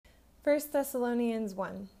1 Thessalonians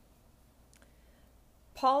 1.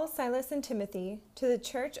 Paul, Silas, and Timothy, to the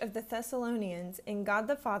church of the Thessalonians in God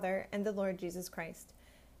the Father and the Lord Jesus Christ.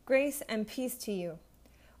 Grace and peace to you.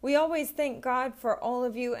 We always thank God for all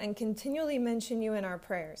of you and continually mention you in our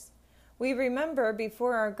prayers. We remember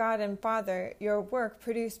before our God and Father your work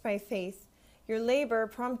produced by faith, your labor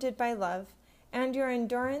prompted by love, and your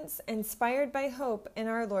endurance inspired by hope in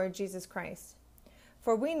our Lord Jesus Christ.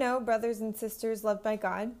 For we know, brothers and sisters loved by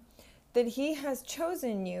God, that He has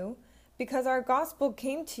chosen you because our gospel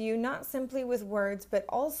came to you not simply with words, but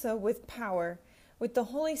also with power, with the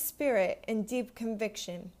Holy Spirit and deep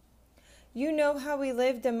conviction. You know how we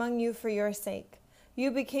lived among you for your sake.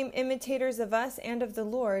 You became imitators of us and of the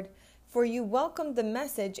Lord, for you welcomed the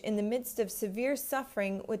message in the midst of severe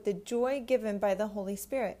suffering with the joy given by the Holy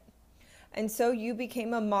Spirit. And so you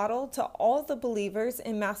became a model to all the believers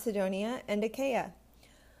in Macedonia and Achaia.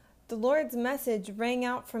 The Lord's message rang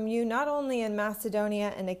out from you not only in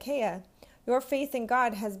Macedonia and Achaia, your faith in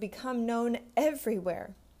God has become known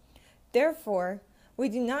everywhere. Therefore, we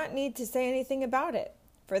do not need to say anything about it,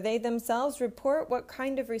 for they themselves report what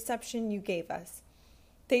kind of reception you gave us.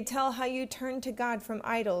 They tell how you turned to God from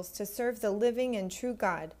idols to serve the living and true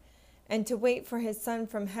God, and to wait for His Son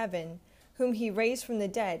from heaven, whom He raised from the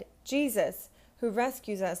dead, Jesus, who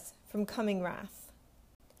rescues us from coming wrath.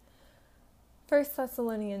 1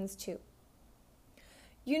 Thessalonians 2.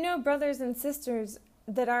 You know, brothers and sisters,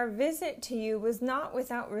 that our visit to you was not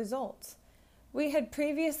without results. We had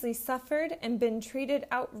previously suffered and been treated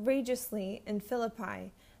outrageously in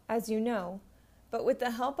Philippi, as you know, but with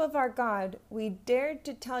the help of our God, we dared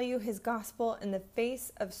to tell you His gospel in the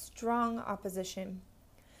face of strong opposition.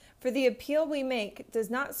 For the appeal we make does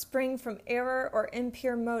not spring from error or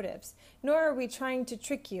impure motives, nor are we trying to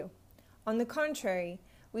trick you. On the contrary,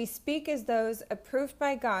 we speak as those approved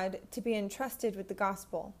by God to be entrusted with the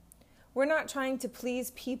gospel. We're not trying to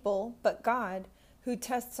please people, but God, who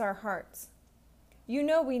tests our hearts. You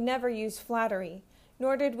know we never use flattery,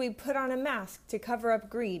 nor did we put on a mask to cover up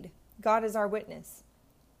greed. God is our witness.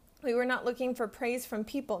 We were not looking for praise from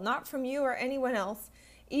people, not from you or anyone else,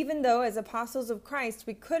 even though as apostles of Christ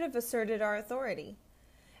we could have asserted our authority.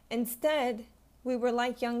 Instead, we were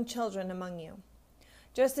like young children among you.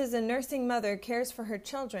 Just as a nursing mother cares for her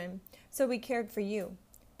children, so we cared for you.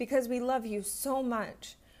 Because we love you so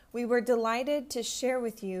much, we were delighted to share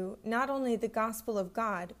with you not only the gospel of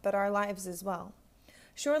God, but our lives as well.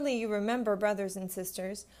 Surely you remember, brothers and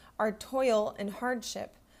sisters, our toil and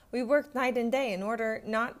hardship. We worked night and day in order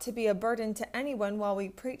not to be a burden to anyone while we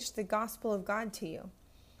preached the gospel of God to you.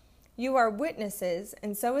 You are witnesses,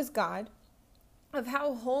 and so is God, of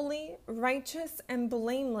how holy, righteous, and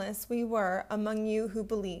blameless we were among you who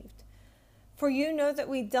believed. For you know that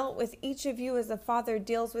we dealt with each of you as a father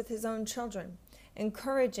deals with his own children,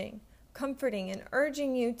 encouraging, comforting, and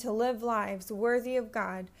urging you to live lives worthy of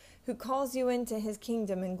God, who calls you into His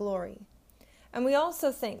kingdom and glory. And we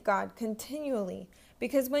also thank God continually,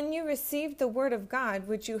 because when you received the word of God,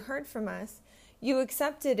 which you heard from us, you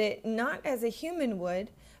accepted it not as a human would,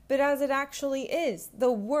 but as it actually is,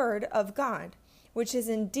 the word of God, which is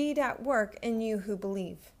indeed at work in you who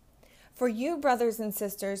believe. For you, brothers and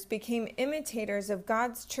sisters, became imitators of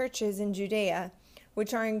God's churches in Judea,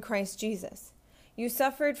 which are in Christ Jesus. You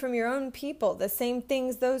suffered from your own people the same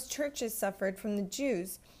things those churches suffered from the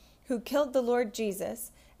Jews, who killed the Lord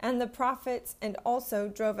Jesus and the prophets and also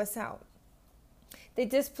drove us out. They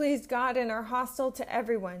displeased God and are hostile to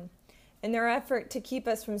everyone, in their effort to keep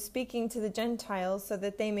us from speaking to the Gentiles so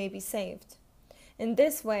that they may be saved. In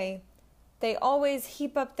this way, they always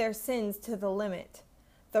heap up their sins to the limit.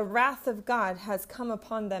 The wrath of God has come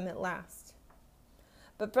upon them at last.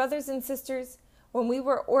 But brothers and sisters, when we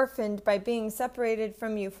were orphaned by being separated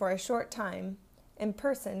from you for a short time, in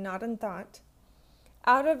person, not in thought,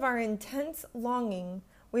 out of our intense longing,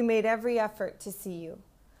 we made every effort to see you.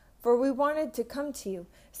 For we wanted to come to you.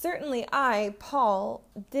 Certainly I, Paul,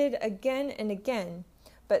 did again and again,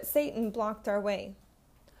 but Satan blocked our way.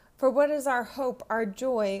 For what is our hope, our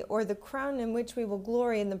joy, or the crown in which we will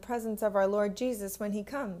glory in the presence of our Lord Jesus when He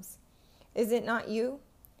comes? Is it not you?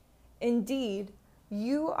 Indeed,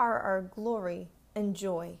 you are our glory and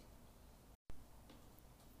joy.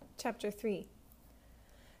 Chapter 3.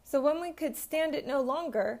 So when we could stand it no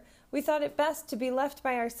longer, we thought it best to be left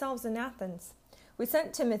by ourselves in Athens. We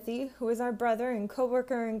sent Timothy, who is our brother and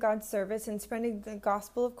co-worker in God's service in spreading the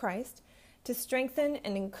gospel of Christ, to strengthen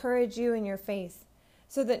and encourage you in your faith,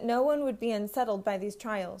 so that no one would be unsettled by these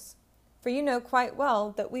trials. For you know quite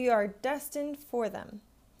well that we are destined for them.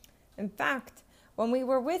 In fact, when we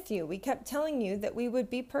were with you, we kept telling you that we would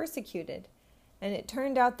be persecuted, and it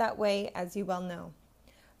turned out that way, as you well know.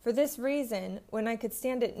 For this reason, when I could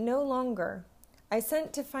stand it no longer, I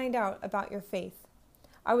sent to find out about your faith.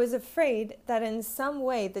 I was afraid that in some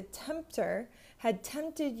way the tempter had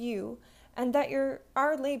tempted you, and that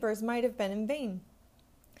our labors might have been in vain.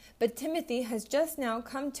 But Timothy has just now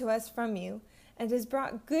come to us from you, and has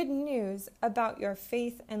brought good news about your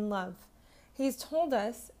faith and love. He's told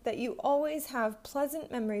us that you always have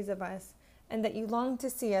pleasant memories of us, and that you long to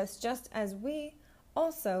see us just as we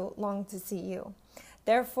also long to see you.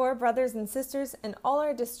 Therefore, brothers and sisters, in all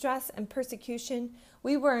our distress and persecution,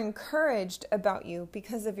 we were encouraged about you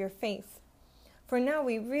because of your faith. For now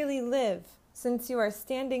we really live, since you are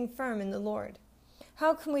standing firm in the Lord.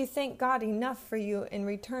 How can we thank God enough for you in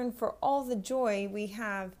return for all the joy we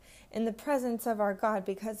have in the presence of our God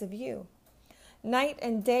because of you? Night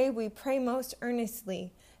and day we pray most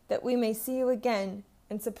earnestly that we may see you again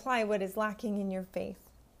and supply what is lacking in your faith.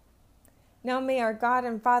 Now may our God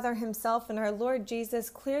and Father himself and our Lord Jesus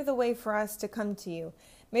clear the way for us to come to you.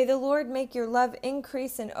 May the Lord make your love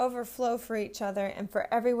increase and overflow for each other and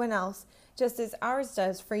for everyone else, just as ours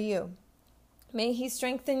does for you. May he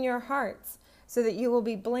strengthen your hearts so that you will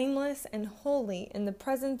be blameless and holy in the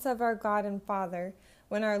presence of our God and Father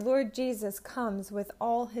when our Lord Jesus comes with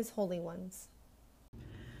all his holy ones.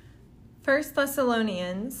 1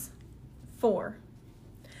 Thessalonians 4.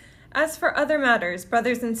 As for other matters,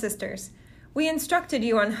 brothers and sisters, we instructed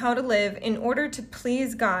you on how to live in order to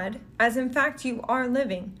please God, as in fact you are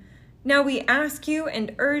living. Now we ask you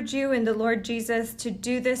and urge you in the Lord Jesus to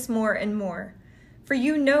do this more and more. For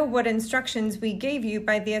you know what instructions we gave you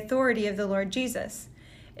by the authority of the Lord Jesus.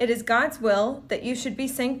 It is God's will that you should be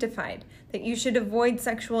sanctified, that you should avoid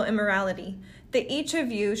sexual immorality, that each of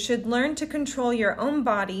you should learn to control your own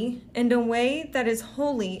body in a way that is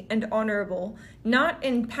holy and honorable, not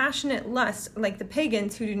in passionate lust like the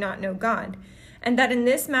pagans who do not know God, and that in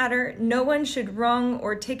this matter no one should wrong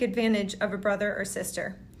or take advantage of a brother or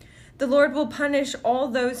sister. The Lord will punish all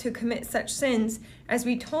those who commit such sins, as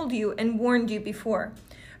we told you and warned you before.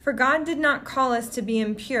 For God did not call us to be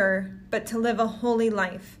impure, but to live a holy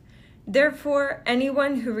life. Therefore,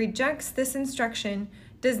 anyone who rejects this instruction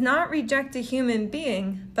does not reject a human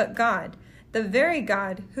being, but God, the very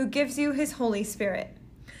God who gives you his Holy Spirit.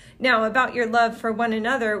 Now, about your love for one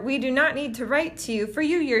another, we do not need to write to you, for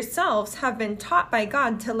you yourselves have been taught by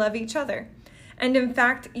God to love each other. And in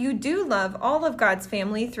fact, you do love all of God's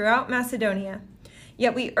family throughout Macedonia.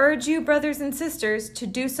 Yet we urge you, brothers and sisters, to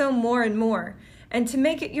do so more and more, and to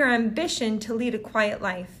make it your ambition to lead a quiet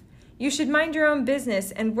life. You should mind your own business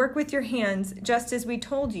and work with your hands, just as we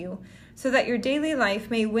told you, so that your daily life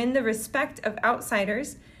may win the respect of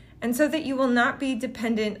outsiders, and so that you will not be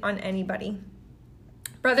dependent on anybody.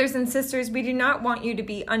 Brothers and sisters, we do not want you to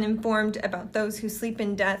be uninformed about those who sleep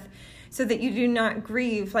in death, so that you do not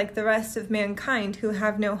grieve like the rest of mankind who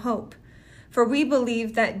have no hope. For we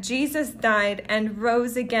believe that Jesus died and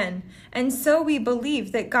rose again, and so we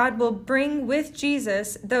believe that God will bring with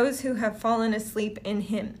Jesus those who have fallen asleep in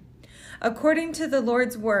him. According to the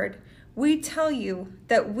Lord's word, we tell you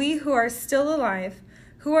that we who are still alive,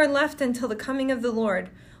 who are left until the coming of the Lord,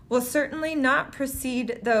 will certainly not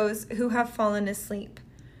precede those who have fallen asleep.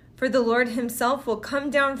 For the Lord himself will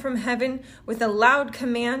come down from heaven with a loud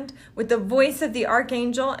command, with the voice of the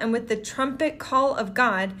archangel, and with the trumpet call of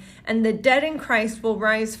God, and the dead in Christ will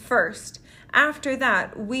rise first. After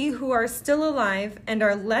that, we who are still alive and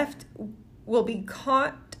are left will be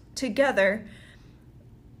caught together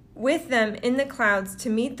with them in the clouds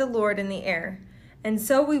to meet the Lord in the air, and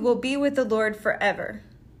so we will be with the Lord forever.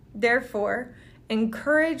 Therefore,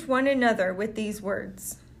 encourage one another with these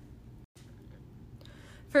words.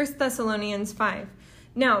 1 Thessalonians 5.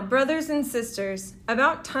 Now, brothers and sisters,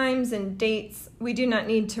 about times and dates we do not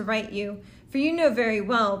need to write you, for you know very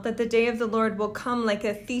well that the day of the Lord will come like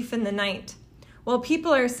a thief in the night. While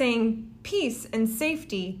people are saying peace and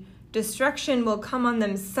safety, destruction will come on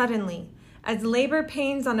them suddenly, as labor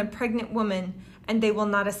pains on a pregnant woman, and they will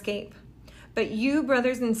not escape. But you,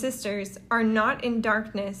 brothers and sisters, are not in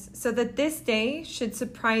darkness, so that this day should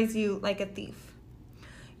surprise you like a thief.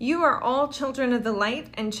 You are all children of the light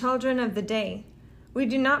and children of the day. We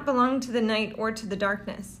do not belong to the night or to the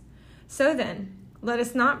darkness. So then, let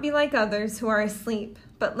us not be like others who are asleep,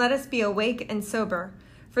 but let us be awake and sober.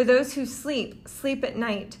 For those who sleep, sleep at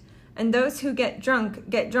night, and those who get drunk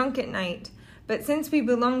at night. But since we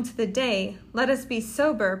belong to the day, let us be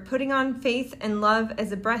sober, putting on faith and love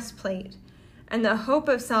as a breastplate, and the hope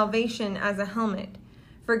of salvation as a helmet.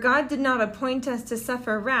 For God did not appoint us to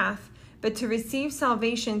suffer wrath, but to receive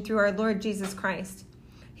salvation through our Lord Jesus Christ.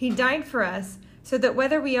 He died for us, so that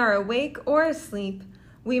whether we are awake or asleep,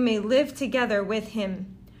 we may live together with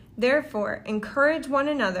him. Therefore, encourage one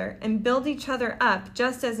another and build each other up,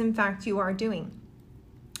 just as in fact you are doing.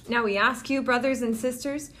 Now we ask you, brothers and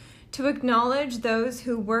sisters, to acknowledge those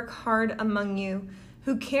who work hard among you,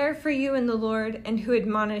 who care for you in the Lord, and who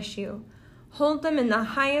admonish you. Hold them in the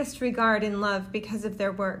highest regard and love because of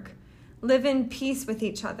their work. Live in peace with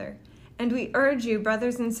each other. And we urge you,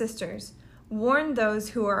 brothers and sisters, warn those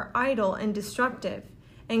who are idle and destructive.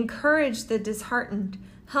 Encourage the disheartened.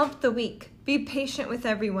 Help the weak. Be patient with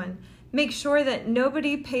everyone. Make sure that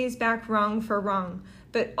nobody pays back wrong for wrong,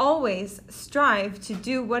 but always strive to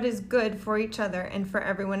do what is good for each other and for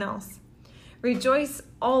everyone else. Rejoice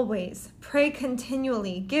always. Pray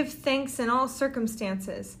continually. Give thanks in all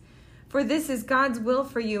circumstances. For this is God's will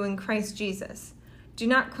for you in Christ Jesus. Do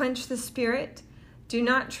not quench the Spirit. Do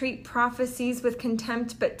not treat prophecies with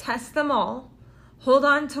contempt, but test them all. Hold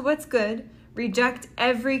on to what's good. Reject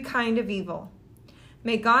every kind of evil.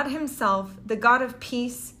 May God himself, the God of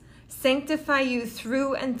peace, sanctify you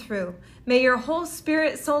through and through. May your whole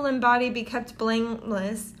spirit, soul, and body be kept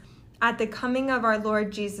blameless at the coming of our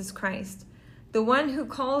Lord Jesus Christ. The one who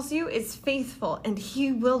calls you is faithful, and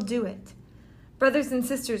he will do it. Brothers and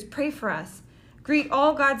sisters, pray for us. Greet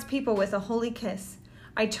all God's people with a holy kiss.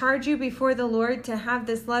 I charge you before the Lord to have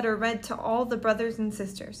this letter read to all the brothers and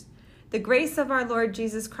sisters. The grace of our Lord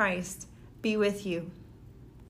Jesus Christ be with you.